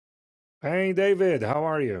Hey, David, how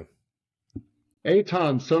are you?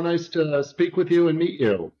 Eitan, so nice to speak with you and meet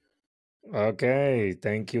you. Okay,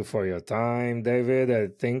 thank you for your time, David. I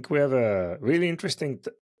think we have a really interesting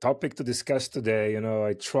topic to discuss today.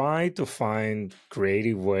 I try to find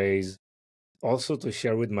creative ways also to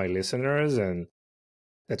share with my listeners and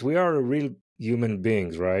that we are real human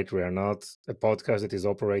beings, right? We are not a podcast that is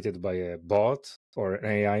operated by a bot or an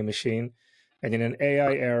AI machine. And in an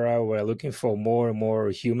AI era, we're looking for more and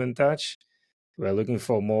more human touch. We're looking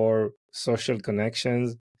for more social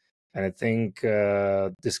connections. And I think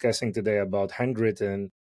discussing today about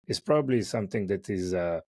handwritten is probably something that is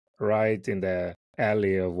right in the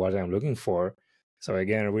alley of what I'm looking for. So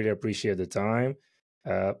again, I really appreciate the time.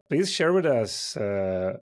 Please share with us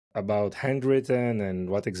about handwritten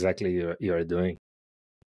and what exactly you're doing.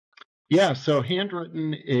 Yeah, so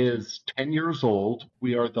Handwritten is 10 years old.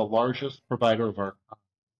 We are the largest provider of our,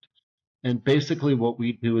 and basically what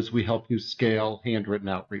we do is we help you scale handwritten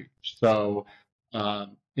outreach. So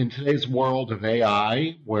in today's world of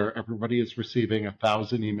AI, where everybody is receiving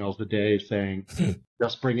 1,000 emails a day saying,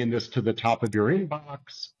 just bringing this to the top of your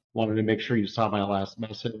inbox, wanted to make sure you saw my last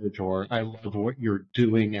message, or I love what you're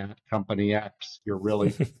doing at company X. You're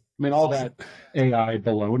really, I mean, all that AI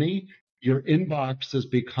baloney. Your inbox is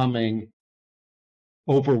becoming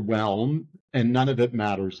overwhelmed and none of it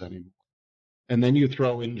matters anymore. And then you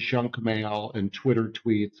throw in junk mail and Twitter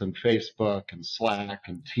tweets and Facebook and Slack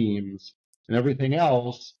and Teams and everything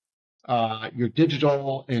else. Your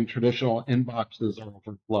digital and traditional inboxes are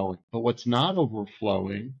overflowing. But what's not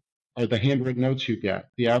overflowing are the handwritten notes you get.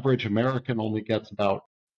 The average American only gets about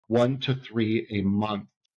 1 to 3 a month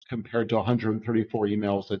compared to 134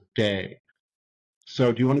 emails a day.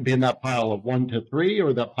 So do you want to be in that pile of 1 to 3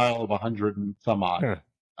 or that pile of 100 and some odd?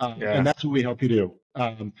 And Yeah. that's what we help you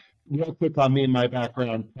do. Real quick on me and my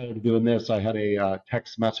background prior to doing this, I had a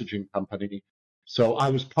text messaging company. So I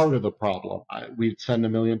was part of the problem. We'd send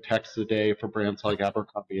 1 million texts a day for brands like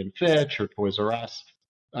Abercrombie and Fitch or Toys R Us,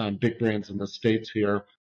 big brands in the States here.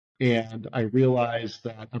 And I realized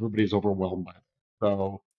that everybody's overwhelmed by it.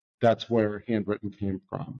 So that's where Handwritten came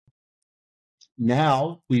from.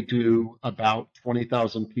 Now we do about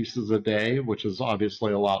 20,000 pieces a day, which is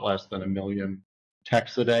obviously a lot less than 1 million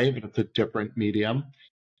texts a day, but it's a different medium.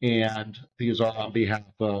 And these are on behalf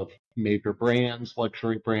of major brands,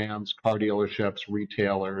 luxury brands, car dealerships,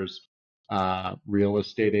 retailers, real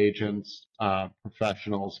estate agents,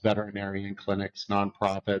 professionals, veterinarian clinics,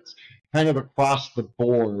 nonprofits, kind of across the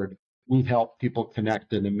board. We help people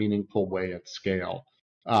connect in a meaningful way at scale.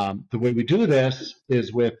 The way we do this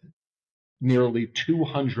is with nearly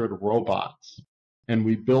 200 robots. And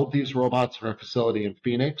we build these robots in our facility in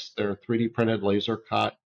Phoenix. They're 3D printed, laser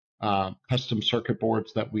cut, custom circuit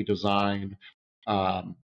boards that we design.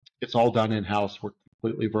 Um, it's all done in house. We're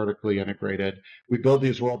completely vertically integrated. We build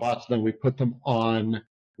these robots, then we put them on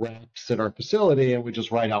racks at our facility, and we just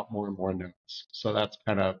write out more and more notes. So that's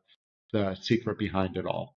kind of the secret behind it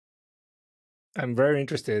all. I'm very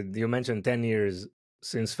interested. You mentioned 10 years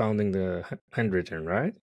since founding the handwritten,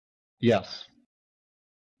 right? Yes.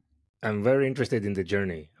 I'm very interested in the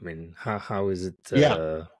journey. I mean, how is it?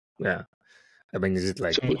 Yeah. Yeah. I mean, is it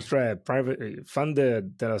like So, bootstrap, private,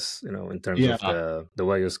 funded? Tell us, in terms of yeah. the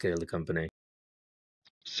way you scale the company.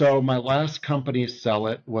 So my last company, Sell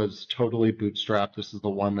It, was totally bootstrapped. This is the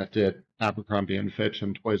one that did Abercrombie and Fitch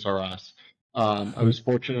and Toys R Us. I was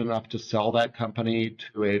fortunate enough to sell that company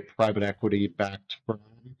to a private equity backed firm.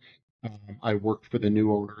 I worked for the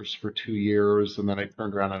new owners for 2 years, and then I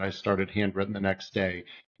turned around and I started Handwritten the next day.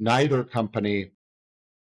 Neither company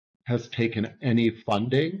has taken any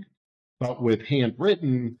funding, but with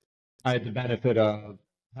Handwritten, I had the benefit of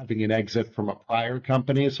having an exit from a prior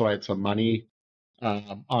company, so I had some money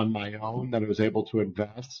on my own that I was able to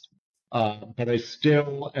invest. But I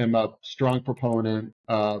still am a strong proponent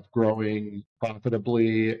of growing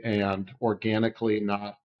profitably and organically,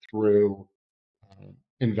 not through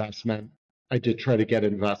investment. I did try to get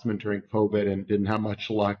investment during COVID and didn't have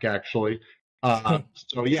much luck actually.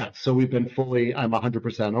 So yeah, so we've been fully, I'm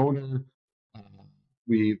 100% owner. Uh,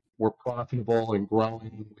 we were profitable and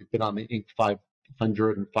growing. We've been on the Inc.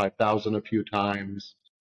 500 and 5,000 a few times.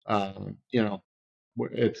 You know,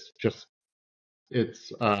 it's just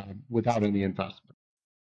it's without any investment.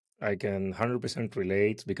 I can 100%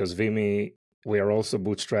 relate because Vimy, we are also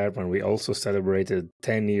bootstrapped and we also celebrated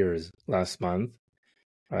 10 years last month,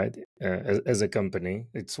 right? As a company,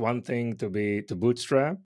 it's one thing to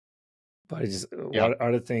bootstrap, but it's Yeah, what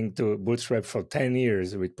other thing to bootstrap for 10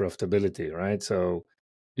 years with profitability, right? So,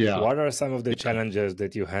 yeah. what are some of the challenges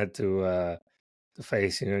that you had to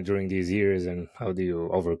face, during these years, and how do you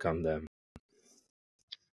overcome them?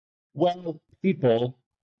 Well, people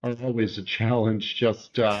are always a challenge,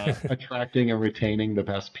 just attracting and retaining the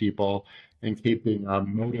best people and keeping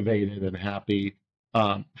motivated and happy.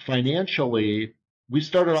 Financially, we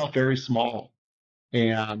started off very small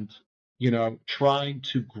and, trying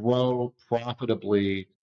to grow profitably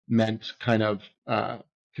meant kind of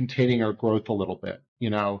containing our growth a little bit.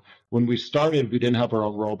 When we started, we didn't have our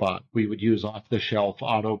own robot. We would use off the shelf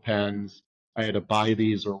auto pens. I had to buy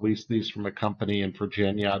these or lease these from a company in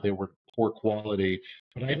Virginia. They were poor quality,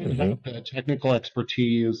 but I didn't Hmm. have the technical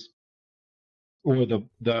expertise or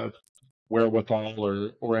the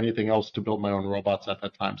wherewithal or anything else to build my own robots at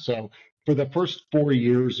that time. So for the first 4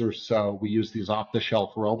 years or so, we used these off the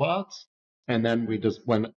shelf robots, and then we just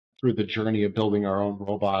went through the journey of building our own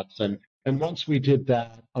robots. And once we did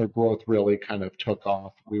that, our growth really kind of took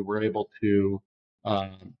off. We were able to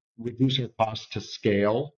reduce our cost to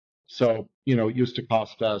scale. So it used to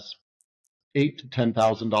cost us eight to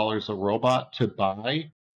 $10,000 a robot to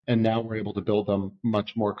buy, and now we're able to build them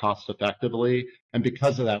much more cost effectively. And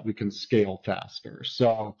because of that, we can scale faster.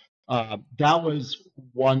 So that was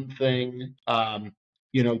one thing.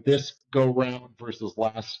 This go round versus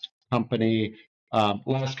last company.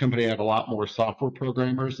 Last company had a lot more software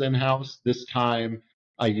programmers in house. This time,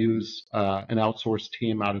 I use an outsourced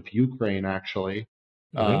team out of Ukraine, actually.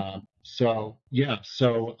 Hmm. So yeah,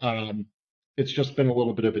 so it's just been a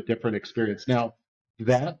little bit of a different experience. Now,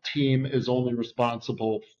 that team is only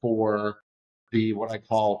responsible for the what I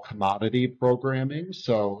call commodity programming,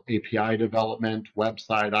 so API development,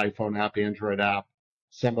 website, iPhone app, Android app,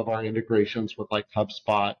 some of our integrations with like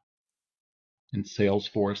HubSpot and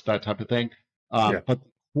Salesforce, that type of thing. Yeah. But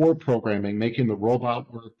core programming, making the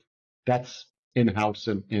robot work, that's in-house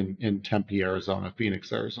in Tempe, Arizona,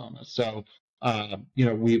 Phoenix, Arizona. So,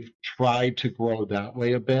 we've tried to grow that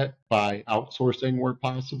way a bit by outsourcing where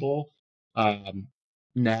possible. Um,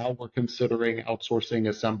 Now we're considering outsourcing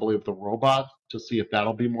assembly of the robot to see if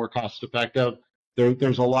that'll be more cost effective.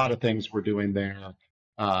 There's a lot of things we're doing there.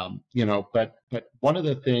 But one of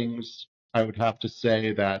the things I would have to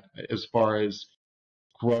say that as far as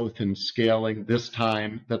growth and scaling this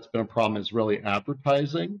time that's been a problem is really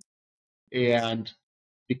advertising. And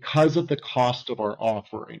because of the cost of our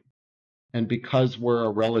offering, and because we're a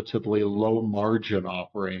relatively low margin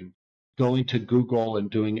offering, going to Google and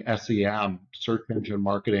doing SEM, search engine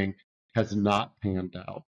marketing, has not panned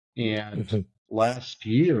out. And Hmm. last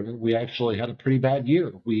year, we actually had a pretty bad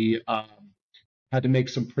year. We had to make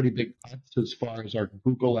some pretty big cuts as far as our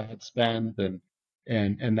Google ad spend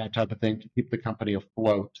and that type of thing to keep the company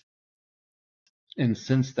afloat. And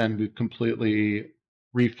since then, we've completely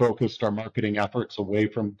refocused our marketing efforts away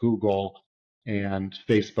from Google and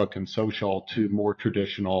Facebook and social to more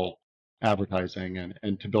traditional advertising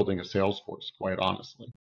and to building a sales force, quite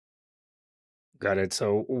honestly. Got it.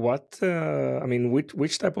 So, I mean,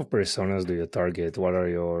 which type of personas do you target? What are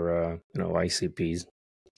your, ICPs?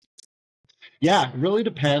 Yeah, it really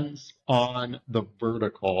depends on the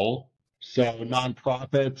vertical. So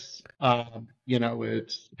nonprofits,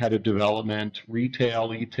 it's head of development,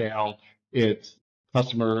 retail, e-tail, it's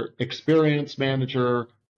customer experience manager,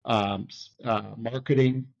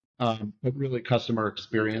 marketing, but really customer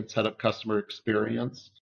experience, head of customer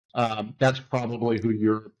experience. That's probably who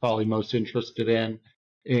you're probably most interested in.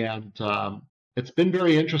 And it's been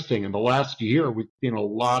very interesting. In the last year, we've seen a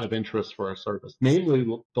lot of interest for our service, mainly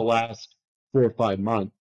the last 4 or 5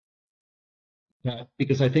 months,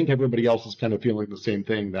 because I think everybody else is kind of feeling the same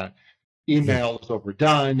thing that Mhm. email is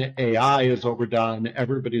overdone, AI is overdone,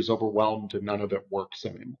 everybody's overwhelmed, and none of it works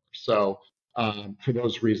anymore. So for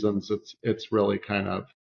those reasons, it's really kind of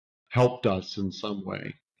helped us in some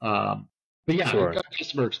way. But yeah, I've Sure. got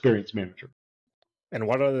customer experience manager. And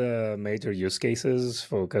what are the major use cases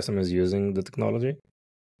for customers using the technology?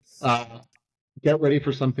 Uh, get ready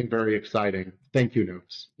for something very exciting. Thank you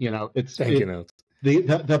notes. It's Thank you, it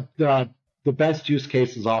Note. the best use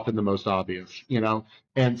case is often the most obvious.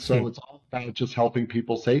 And so it's all about just helping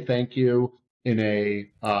people say thank you in a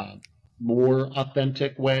more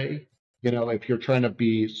authentic way. If you're trying to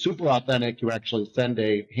be super authentic, you actually send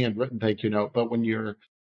a handwritten thank you note. But when you're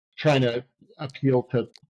trying to appeal to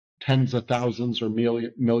tens of thousands or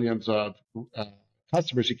millions of uh,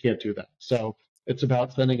 customers, you can't do that. So it's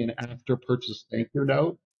about sending an after purchase thank you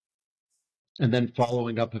note and then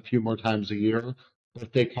following up a few more times a year,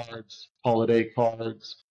 birthday cards, holiday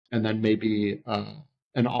cards, and then maybe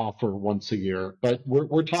an offer once a year. But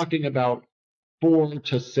we're talking about 4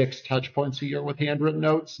 to 6 touch points a year with handwritten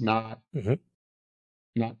notes, Hmm.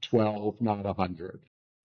 not 12, not 100.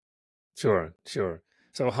 Sure, sure.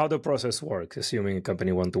 So, how the process works, assuming a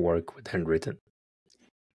company want to work with Handwritten?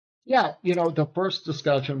 Yeah, the first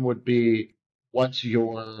discussion would be what's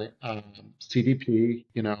your CDP?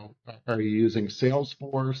 Are you using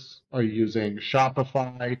Salesforce? Are you using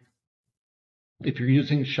Shopify? If you're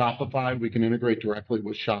using Shopify, we can integrate directly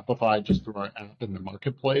with Shopify just through our app in the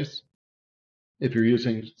marketplace. If you're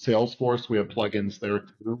using Salesforce, we have plugins there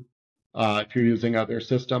too. If you're using other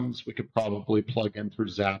systems, we could probably plug in through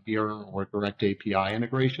Zapier or direct API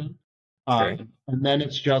integration. Okay. And then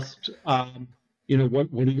it's just, what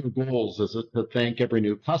are your goals? Is it to thank every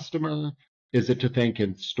new customer? Is it to thank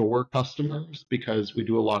in-store customers? Because we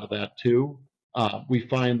do a lot of that too. We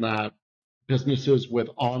find that businesses with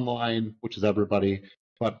online, which is everybody,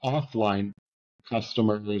 but offline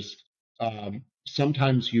customers,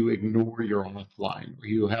 sometimes you ignore your offline, or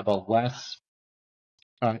you have a less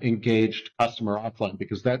engaged customer offline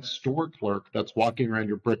because that store clerk that's walking around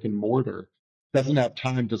your brick and mortar doesn't have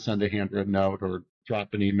time to send a handwritten note or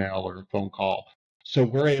drop an email or a phone call. So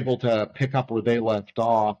we're able to pick up where they left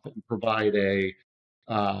off and provide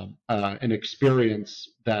an experience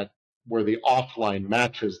that where the offline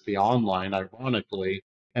matches the online, ironically,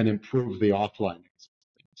 and improve the offline.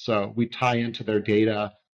 So we tie into their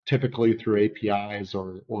data typically through APIs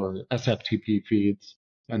or SFTP feeds,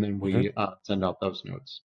 and then Hmm. we send out those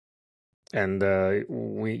notes. And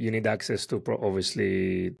you need access to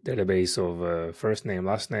obviously database of first name,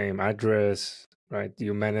 last name, address, right?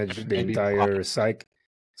 You manage And the maybe entire product. psych.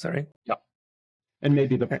 Sorry. Yeah. And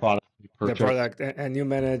maybe the product we The purchase. product, and you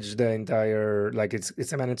manage the entire, like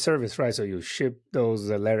it's a managed service, right? So you ship those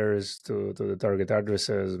letters to the target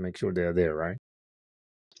addresses, make sure they're there, right?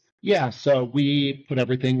 Yeah, so we put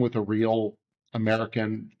everything with a real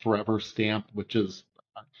American Forever stamp, which is,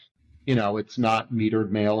 it's not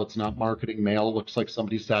metered mail, it's not marketing mail. It looks like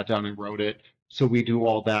somebody sat down and wrote it. So we do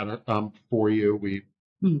all that for you. We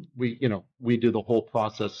do the whole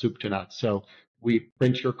process soup to nuts. So we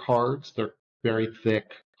print your cards. They're very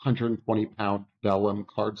thick, 120-pound vellum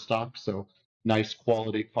cardstock. So nice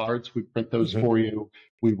quality cards. We print those Hmm. for you.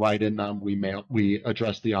 We write in them. We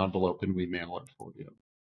address the envelope and we mail it for you.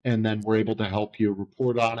 And then we're able to help you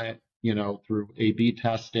report on it, through A/B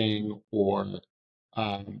testing or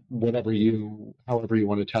however you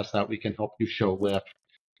want to test that. We can help you show lift.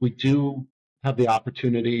 We do have the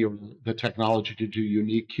opportunity or the technology to do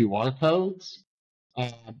unique QR codes,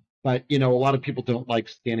 uh, but a lot of people don't like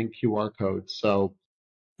scanning QR codes. So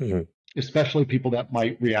Hmm. especially people that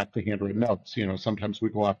might react to handwritten notes, sometimes we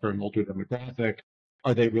go after an older demographic.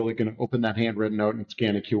 Are they really going to open that handwritten note and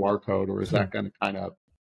scan a QR code, or is that going to kind of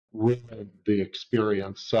ruin the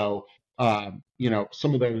experience? So,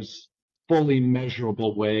 some of those fully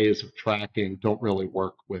measurable ways of tracking don't really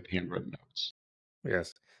work with handwritten notes.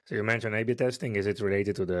 Yes. So you mentioned A/B testing. Is it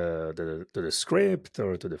related to the script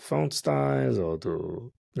or to the font styles or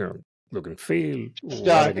to look and feel? Just What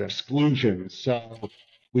exactly? exclusions. So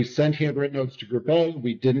we sent handwritten notes to Group A.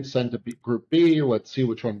 We didn't send to Group B. Let's see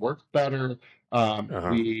which one works better. Uh-huh.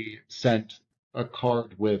 We sent a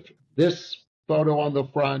card with this photo on the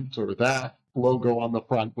front or that logo on the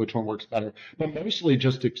front. Which one works better? But mostly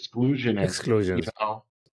just exclusionary. Exclusions.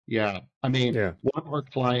 Yeah. I mean, Yeah. one of our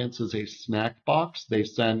clients is a snack box. They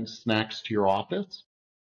send snacks to your office.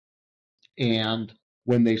 And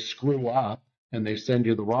when they screw up and they send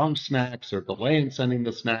you the wrong snacks or delay in sending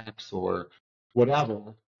the snacks or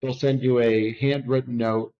whatever, they'll send you a handwritten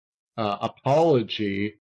note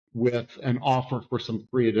apology with an offer for some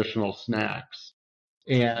free additional snacks.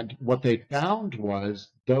 And what they found was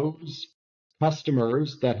those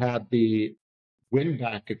customers that had the win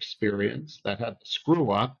back experience, that had the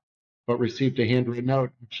screw up, but received a handwritten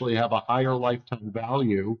note, actually have a higher lifetime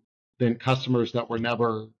value than customers that were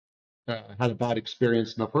never had a bad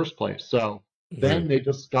experience in the first place. So Hmm. then they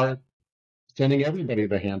just start sending everybody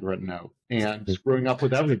the handwritten note and screwing up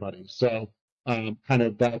with everybody. So kind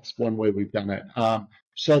of that's one way we've done it.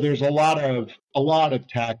 So there's a lot of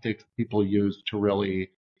tactics people use to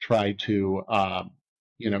really try to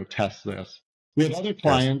test this. We have other Yes.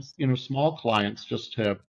 clients, small clients, just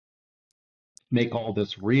to make all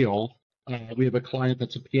this real. We have a client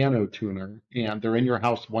that's a piano tuner, and they're in your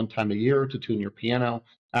house one time a year to tune your piano.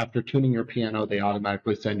 After tuning your piano, they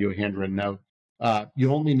automatically send you a handwritten note.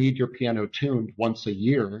 You only need your piano tuned once a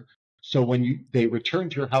year. So when they return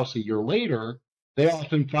to your house a year later, they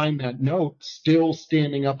often find that note still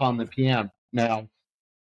standing up on the piano. Now,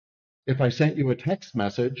 if I sent you a text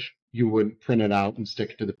message, you wouldn't print it out and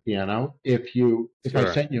stick it to the piano. If I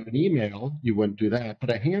Sure. sent you an email, you wouldn't do that. But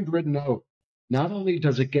a handwritten note, not only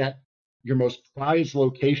does it get your most prized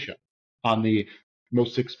location on the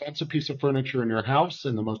most expensive piece of furniture in your house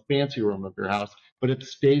and the most fancy room of your house, but it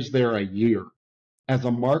stays there a year. As a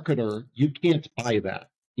marketer, you can't buy that.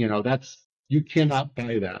 you cannot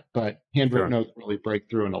buy that, but handwritten Sure. notes really break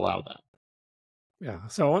through and allow that. Yeah.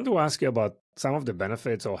 So I want to ask you about some of the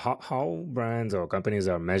benefits or how brands or companies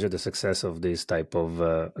are measure the success of these type of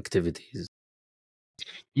activities.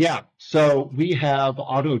 Yeah. So we have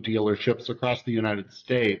auto dealerships across the United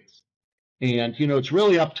States. And, it's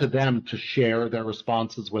really up to them to share their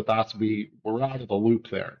responses with us. We're out of the loop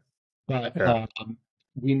there. But Yeah.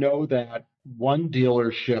 we know that one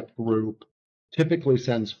dealership group typically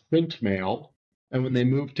sends print mail. And when they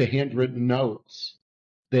moved to handwritten notes,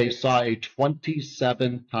 they saw a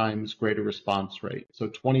 27 times greater response rate. So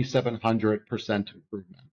 2,700%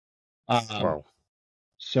 improvement. Um, Wow.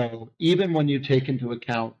 so even when you take into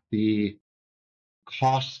account the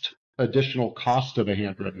additional cost of a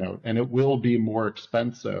handwritten note, and it will be more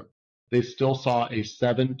expensive, they still saw a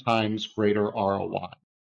 7 times greater ROI.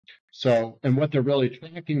 So, and what they're really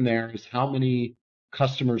tracking there is how many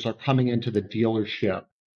customers are coming into the dealership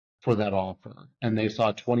for that offer, and they saw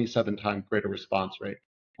a 27 times greater response rate.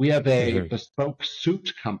 We have a Hmm. bespoke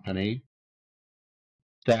suit company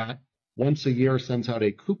that once a year sends out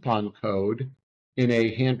a coupon code in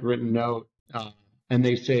a handwritten note, and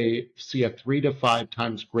they see a 3 to 5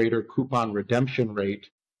 times greater coupon redemption rate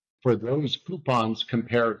for those coupons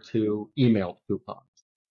compared to emailed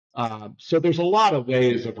coupons. So there's a lot of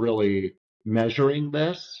ways of really measuring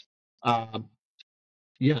this. Um,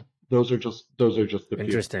 yeah, those are just a few.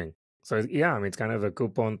 Interesting. So yeah, I mean, it's kind of a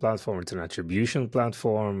coupon platform. It's an attribution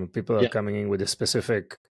platform. People are Yeah. coming in with a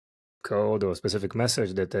specific code or specific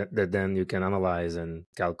message that then you can analyze and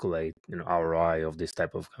calculate, ROI of this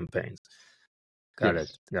type of campaigns. Got it.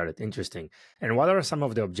 Yes. Got it. Interesting. And what are some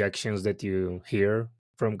of the objections that you hear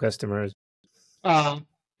from customers? Uh,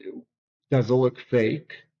 does it look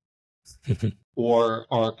fake? Or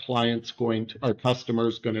are our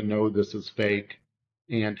customers going to know this is fake?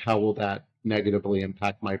 And how will that negatively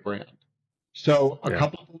impact my brand? So a Yeah.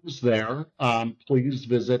 couple things there. Please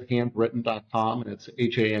visit handwrytten.com, and it's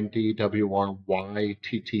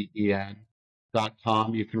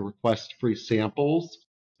handwrytten.com. You can request free samples.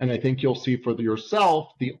 And I think you'll see for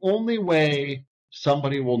yourself, the only way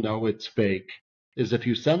somebody will know it's fake is if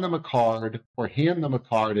you send them a card or hand them a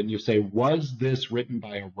card and you say, was this written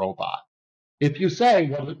by a robot? If you say,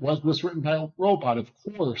 well, was this written by a robot? Of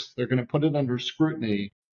course, they're going to put it under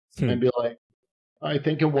scrutiny Hmm. and be like, I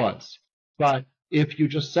think it was. But if you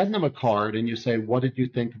just send them a card and you say, what did you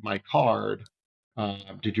think of my card?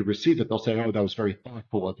 Did you receive it? They'll say, oh, that was very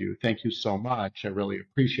thoughtful of you. Thank you so much. I really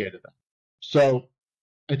appreciated that. So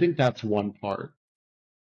I think that's one part.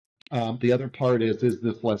 The other part is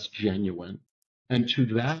this less genuine? And to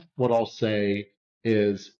that, what I'll say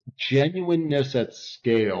is genuineness at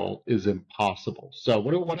scale is impossible. So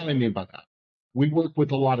what do I mean by that? We work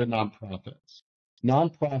with a lot of nonprofits.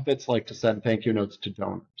 Nonprofits like to send thank you notes to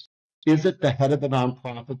donors. Is it the head of the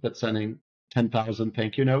nonprofit that's sending 10,000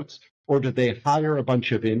 thank you notes? Or do they hire a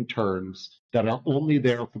bunch of interns that are only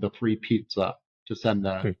there for the free pizza to send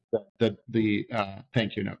Hmm. the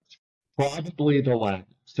thank you notes? Probably the latter.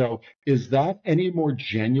 So is that any more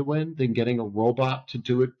genuine than getting a robot to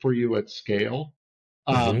do it for you at scale?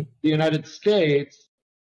 Mm-hmm. The United States,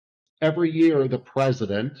 every year, the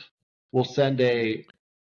president will send a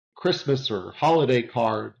Christmas or holiday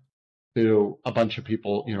card to a bunch of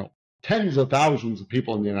people, tens of thousands of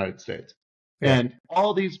people in the United States. Yeah. And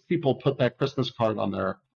all these people put that Christmas card on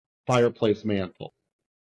their fireplace mantle.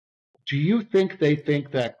 Do you think they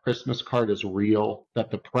think that Christmas card is real?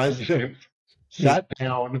 That the president Hmm. sat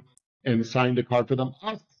down and signed a card for them?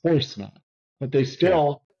 Of course not. But they Yeah.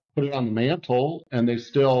 still put it on the mantle and they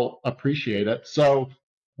still appreciate it. So,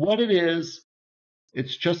 what it is,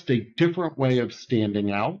 it's just a different way of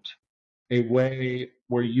standing out, a way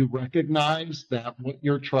where you recognize that what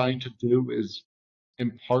you're trying to do is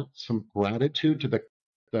impart some gratitude to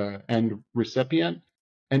the end recipient.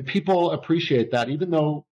 And people appreciate that, even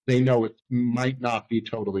though they know it might not be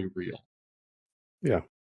totally real. Yeah.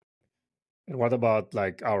 And what about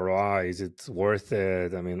like ROI? Is it worth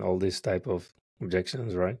it? I mean, all these type of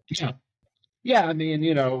objections, right? Yeah. Yeah. I mean,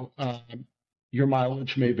 your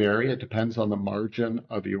mileage may vary. It depends on the margin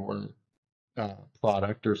of your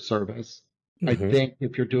product or service. I Mm-hmm. think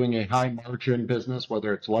if you're doing a high margin business,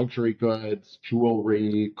 whether it's luxury goods,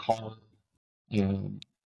 jewelry, car, um,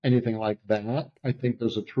 anything like that, I think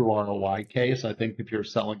there's a true ROI case. I think if you're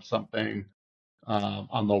selling something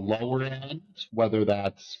on the lower end, whether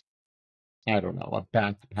that's, I don't know, a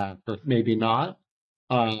backpack or maybe not,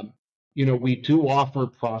 um, we do offer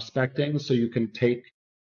prospecting, so you can take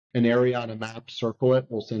an area on a map, circle it.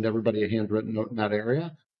 We'll send everybody a handwritten note in that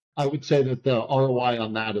area. I would say that the ROI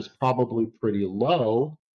on that is probably pretty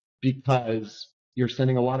low because you're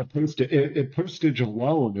sending a lot of postage. Postage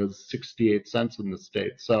alone is 68 cents in the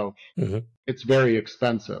States. So Hmm. it's very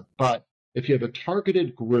expensive. But if you have a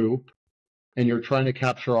targeted group and you're trying to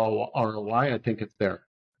capture ROI, I think it's there.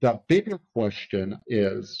 The bigger question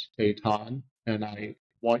is, Eitan, and I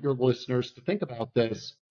want your listeners to think about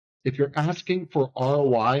this. If you're asking for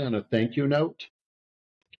ROI on a thank you note,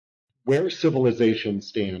 where's civilization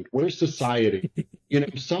stand? Where's society?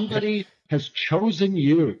 Somebody has chosen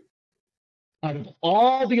you out of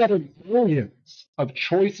all the other millions of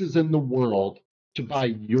choices in the world to buy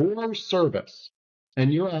your service.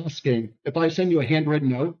 And you're asking, if I send you a handwritten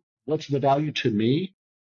note, what's the value to me?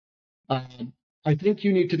 Um, I think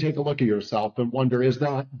you need to take a look at yourself and wonder, is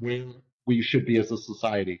that where we should be as a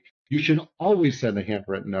society? You should always send a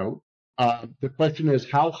handwritten note. The question is,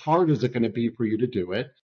 how hard is it going to be for you to do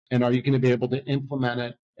it? And are you going to be able to implement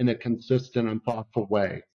it in a consistent and thoughtful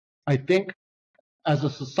way? I think as a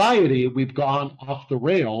society, we've gone off the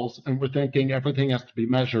rails and we're thinking everything has to be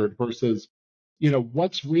measured versus,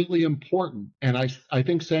 what's really important. And I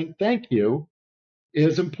think saying thank you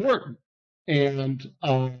is important. And,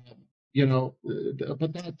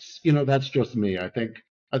 but that's just me. I think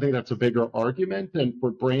that's a bigger argument. And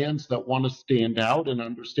for brands that want to stand out and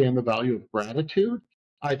understand the value of gratitude,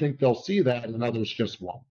 I think they'll see that and others just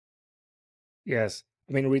won't. Yes.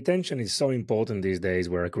 I mean, retention is so important these days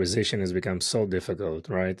where acquisition has become so difficult,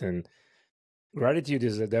 right? And gratitude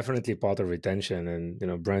is definitely part of retention.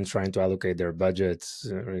 And, brands trying to allocate their budgets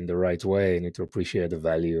in the right way need to appreciate the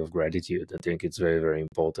value of gratitude. I think it's very, very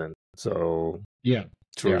important. So Yeah.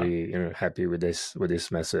 Yeah. truly, happy with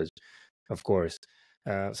this message, of course.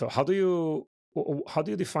 So how do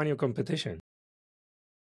you define your competition?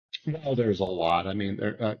 Well, there's a lot. I mean,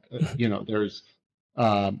 there's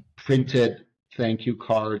printed thank you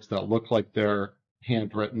cards that look like they're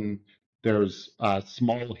handwritten. There's a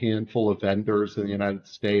small handful of vendors in the United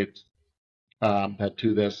States that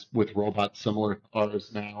do this with robots similar to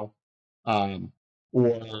ours now. Um,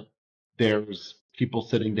 or there's people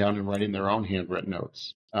sitting down and writing their own handwritten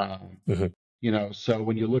notes. Mhm. So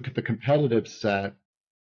when you look at the competitive set,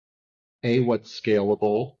 what's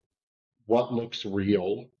scalable, what looks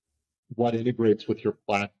real, what integrates with your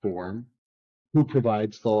platform, who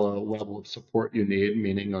provides the level of support you need,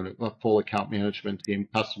 meaning a full account management team,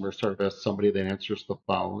 customer service, somebody that answers the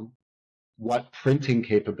phone. What printing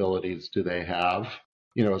capabilities do they have,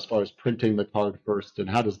 as far as printing the card first, and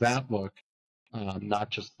how does that look, not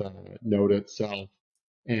just the note itself.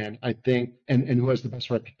 And I think, and who has the best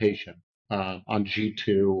reputation on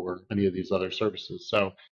G2 or any of these other services.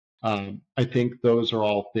 So I think those are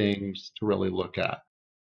all things to really look at.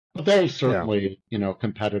 But there are Yeah, certainly,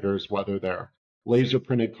 competitors, whether they're laser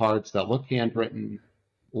printed cards that look handwritten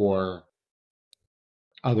or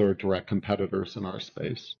other direct competitors in our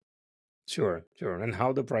space. sure, sure. And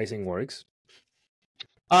how the pricing works?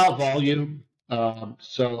 Volume.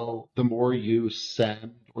 So the more you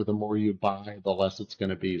send or the more you buy, the less it's going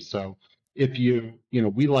to be. So if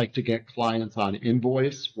we like to get clients on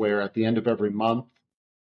invoice where at the end of every month,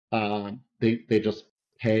 they just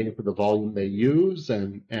pay for the volume they use.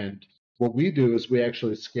 And what we do is we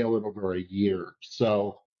actually scale it over a year.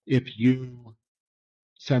 So if you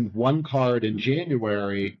send one card in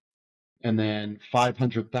January and then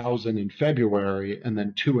 500,000 in February and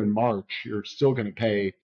then two in March, you're still going to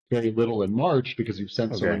pay very little in March because you've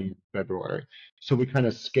sent so Okay. many in February. So we kind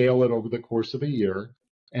of scale it over the course of a year.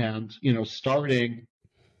 And, starting,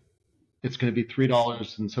 it's going to be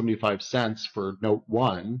 $3.75 for note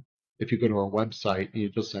one if you go to our website and you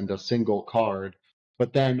just send a single card.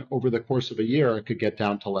 But then over the course of a year, it could get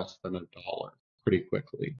down to less than $1 pretty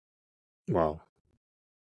quickly. Wow.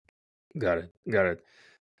 Got it. Got it.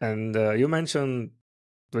 And you mentioned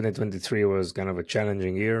 2023 was kind of a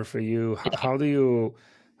challenging year for you.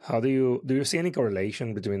 Do you see any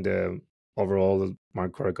correlation between the overall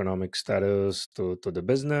macroeconomic status to the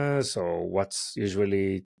business, or what's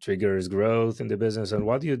usually triggers growth in the business, and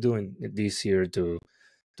what do you do in this year to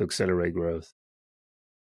accelerate growth?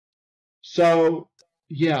 So,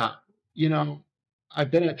 yeah, you know,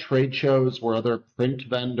 I've been at trade shows where other print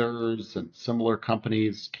vendors and similar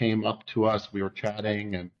companies came up to us. We were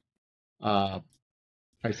chatting, and uh,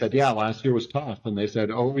 I said, "Yeah, last year was tough." And they said,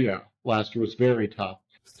 "Oh, yeah, last year was very tough."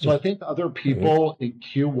 So I think other Hmm. people in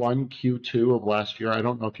Q1, Q2 of last year, I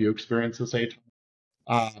don't know if you experienced this, Age.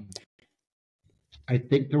 Um, I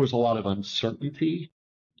think there was a lot of uncertainty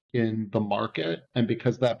in the market, and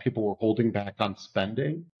because of that, people were holding back on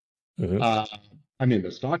spending. Hmm. Uh, I mean,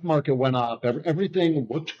 the stock market went up. Everything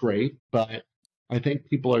looked great, but I think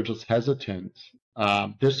people are just hesitant.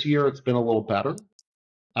 This year, it's been a little better.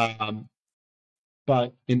 Um,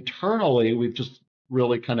 but internally, we've just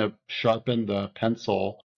really kind of sharpened the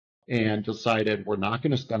pencil and decided we're not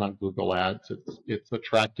going to spend on Google Ads. It's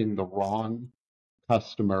attracting the wrong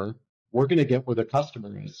customer. We're going to get where the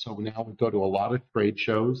customer is. So now we go to a lot of trade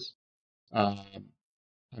shows. Um,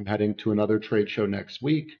 I'm heading to another trade show next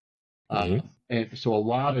week. Hmm. And so a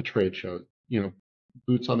lot of trade shows,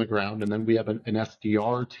 boots on the ground. And then we have an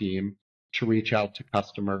SDR team to reach out to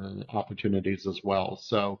customer opportunities as well.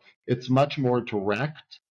 So it's much more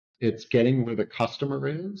direct. It's getting where the customer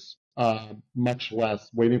is, much less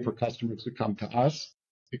waiting for customers to come to us,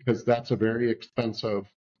 because that's a very expensive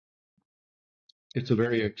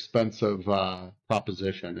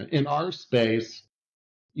proposition. In our space,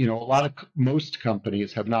 most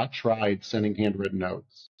companies have not tried sending handwritten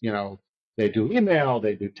notes. They do email,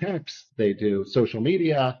 they do text, they do social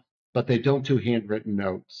media, but they don't do handwritten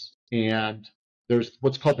notes. And there's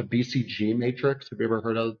what's called the BCG matrix. Have you ever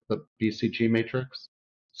heard of the BCG matrix?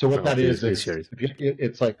 So what No, that please is share it.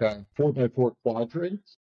 it's like a 4x4 quadrant,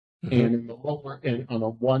 Hmm. and in the lower and on a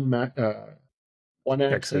one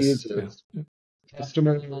axis Access. Yeah. is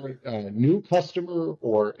customer, new customer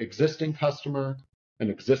or existing customer, and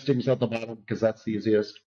existing is at the bottom because that's the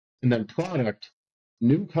easiest. And then product,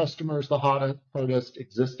 new customer is the hardest,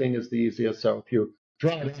 existing is the easiest. So if you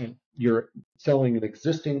draw it out, you're selling an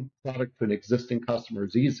existing product to an existing customer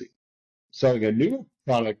is easy. Selling a new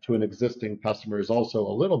product to an existing customer is also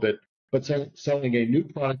a little bit, but selling a new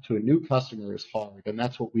product to a new customer is hard. And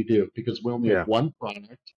that's what we do because we only have Yeah. one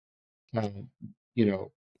product. uh,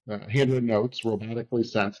 Handwritten notes robotically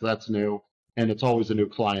sent. So that's new, and it's always a new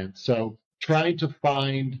client. So trying to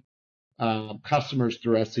find customers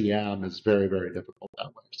through SEM is very, very difficult that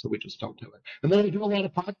way. So we just don't do it. And then I do a lot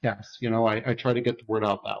of podcasts. I try to get the word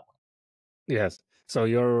out that way. Yes. So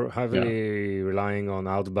you're Yeah. heavily relying on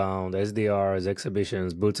outbound SDRs,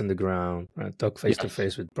 exhibitions, boots on the ground, right? Talk face to Yes.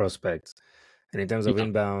 face with prospects. And in terms of Yeah.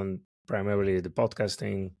 inbound, primarily the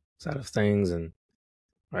podcasting side of things, and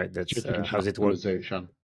right, that's Search engine how's it work? optimization.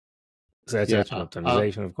 Search Yeah. engine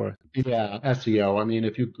optimization, of course. Yeah. SEO. I mean,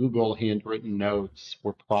 if you Google handwritten notes,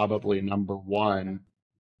 we're probably number one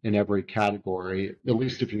in every category, at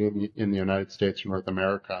least if you're in the United States or North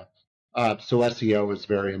America. So SEO is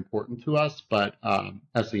very important to us, but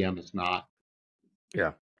SEM is not.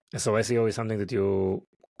 Yeah. So SEO is something that you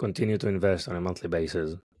continue to invest on a monthly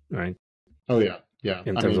basis, right? Oh yeah, yeah.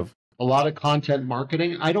 In I terms mean, of a lot of content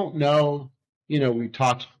marketing. I don't know. We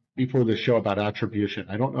talked before the show about attribution.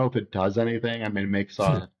 I don't know if it does anything. I mean, it makes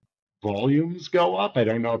our volumes go up. I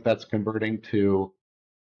don't know if that's converting to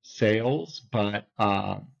sales, but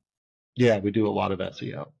yeah, we do a lot of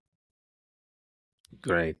SEO.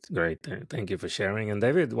 great, great. Thank you for sharing. And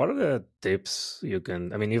David, what are the tips you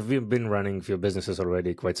can? I mean, you've been running a few businesses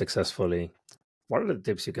already quite successfully. What are the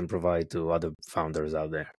tips you can provide to other founders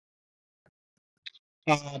out there?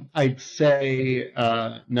 I'd say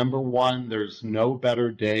number one, there's no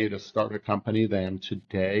better day to start a company than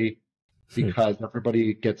today because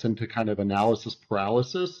everybody gets into kind of analysis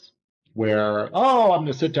paralysis where, oh, I'm going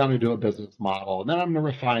to sit down and do a business model, and then I'm going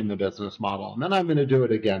to refine the business model, and then I'm going to do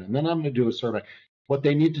it again, and then I'm going to do a survey. What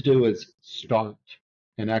they need to do is start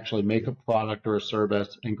and actually make a product or a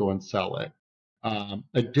service and go and sell it.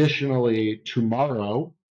 Additionally,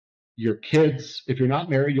 tomorrow, your kids, if you're not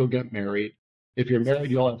married, you'll get married. If you're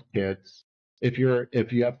married, you'll have kids. If you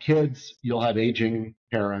have kids, you'll have aging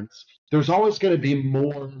parents. There's always going to be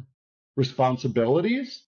more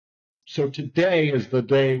responsibilities. So today is the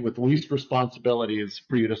day with least responsibilities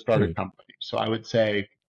for you to start a Hmm. company. So I would say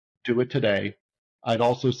do it today. I'd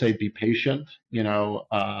also say be patient.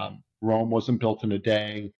 Rome wasn't built in a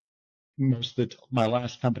day. My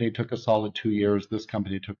last company took a solid 2 years. This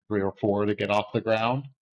company took 3 or 4 to get off the ground.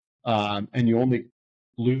 And you only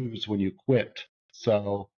lose when you quit.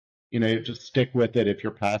 So, you just stick with it if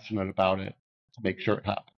you're passionate about it to make sure it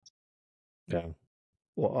happens. Yeah.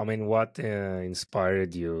 Well, I mean, what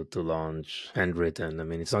inspired you to launch Handwritten? I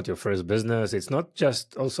mean, it's not your first business. It's not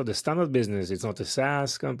just also the standard business. It's not a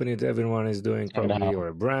SaaS company that everyone is doing I probably, or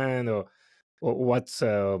know. a brand, or what's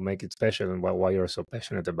make it special, and why you're so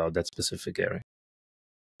passionate about that specific area.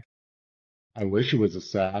 I wish it was a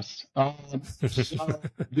SaaS. So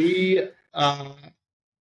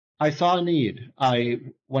I saw a need.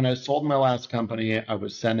 When I sold my last company, I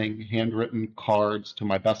was sending handwritten cards to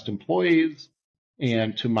my best employees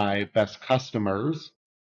and to my best customers,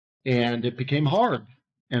 and it became hard.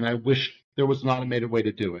 And I wish there was an automated way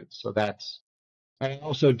to do it. I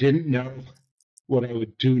also didn't know what I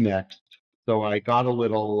would do next. So I got a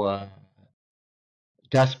little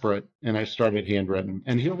desperate and I started Handwritten.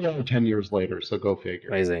 And here we are 10 years later. So go figure.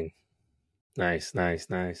 Amazing. Nice, nice,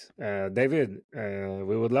 nice. David,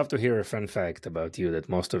 we would love to hear a fun fact about you that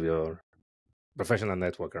most of your professional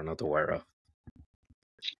network are not aware of.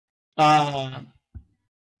 Uh,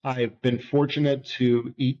 I've been fortunate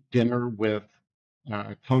to eat dinner with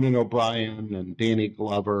Conan O'Brien and Danny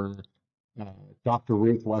Glover, uh, Dr.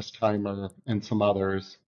 Ruth Westheimer, and some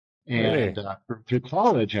others, and Really? through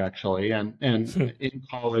college actually. And in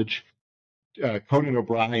college, Conan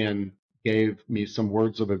O'Brien gave me some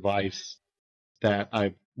words of advice that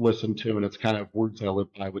I've listened to, and it's kind of words I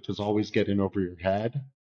live by, which is always get in over your head.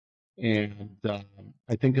 And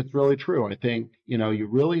I think it's really true. I think, you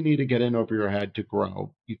really need to get in over your head to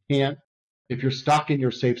grow. You can't, if you're stuck in your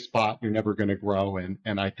safe spot, you're never going to grow. And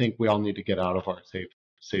I think we all need to get out of our safe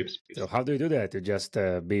So space. how do you do that? To just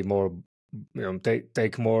be more,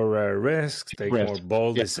 take more risks, Take take more risks.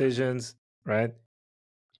 bold Yeah. decisions, right? And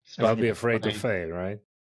not Start be your afraid to company. fail, right?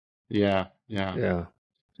 Yeah. Yeah. Yeah.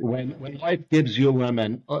 When life gives you a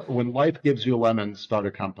lemon, when life gives you a lemon, start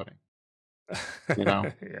a company. You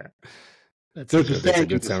know, Yeah. there's a That's a saying in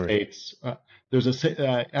good the summary. States.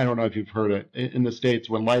 I don't know if you've heard it. In the States,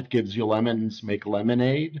 when life gives you lemons, make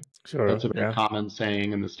lemonade. That's Sure. a very Yeah. common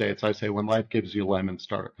saying in the States. I say, when life gives you lemons,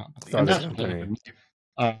 start a company. And Start a that's what company.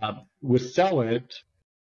 happened. With Sell It,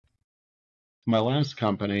 my last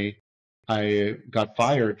company, I got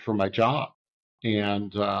fired from my job.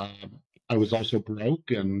 And I was also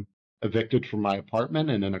broke and evicted from my apartment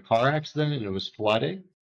and in a car accident, and it was flooding.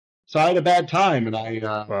 So I had a bad time, and I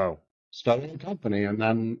Wow. started a company, and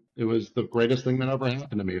then it was the greatest thing that ever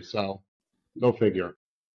happened to me. So go figure.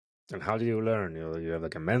 And how do you learn? You have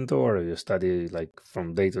like a mentor, or you study like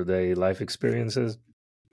from day to day life experiences?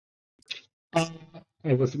 Uh,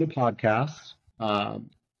 I listen to podcasts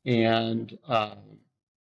and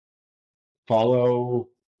follow.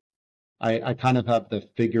 I kind of have the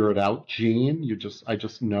figure it out gene. I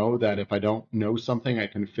just know that if I don't know something, I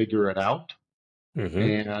can figure it out. Mm-hmm.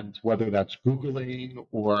 And whether that's Googling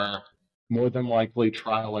or more than likely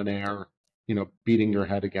trial and error, beating your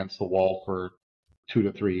head against the wall for 2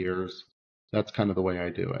 to 3 years. That's kind of the way I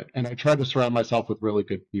do it. And I try to surround myself with really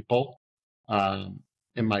good people. In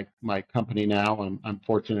my company now, I'm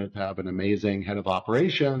fortunate to have an amazing head of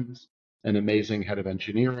operations, an amazing head of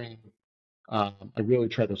engineering. I really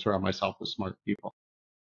try to surround myself with smart people.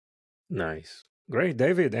 Nice. Great.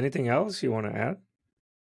 David, anything else you want to add?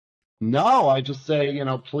 No, I just say,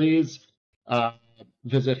 please uh,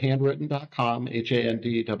 visit handwritten.com,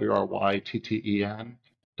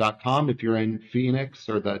 handwrytten.com. If you're in Phoenix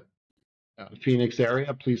or the Phoenix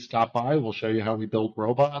area, please stop by. We'll show you how we build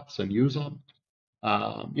robots and use them.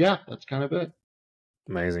 Yeah, that's kind of it.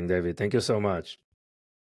 Amazing, David. Thank you so much.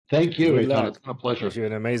 Thank you, Good Eitan. luck. It's been a pleasure. Wish you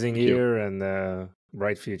an amazing Thank you. year and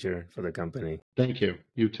bright future for the company. Thank you.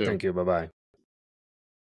 You too. Thank you. Bye bye.